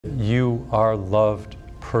You are loved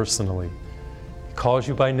personally. He calls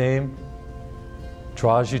you by name,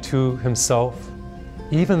 draws you to himself,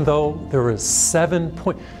 even though there is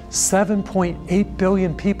 7.8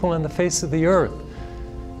 billion people on the face of the earth.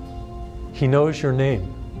 He knows your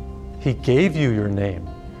name. He gave you your name.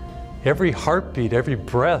 Every heartbeat, every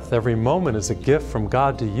breath, every moment is a gift from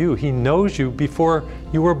God to you. He knows you before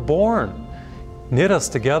you were born. Knit us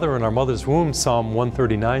together in our mother's womb, Psalm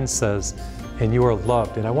 139 says, and you are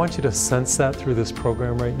loved. And I want you to sense that through this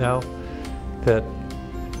program right now, that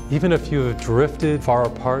even if you have drifted far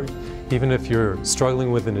apart, even if you're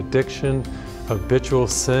struggling with an addiction, habitual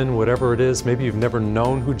sin, whatever it is, maybe you've never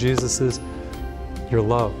known who Jesus is, you're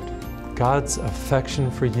loved. God's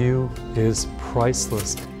affection for you is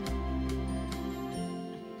priceless.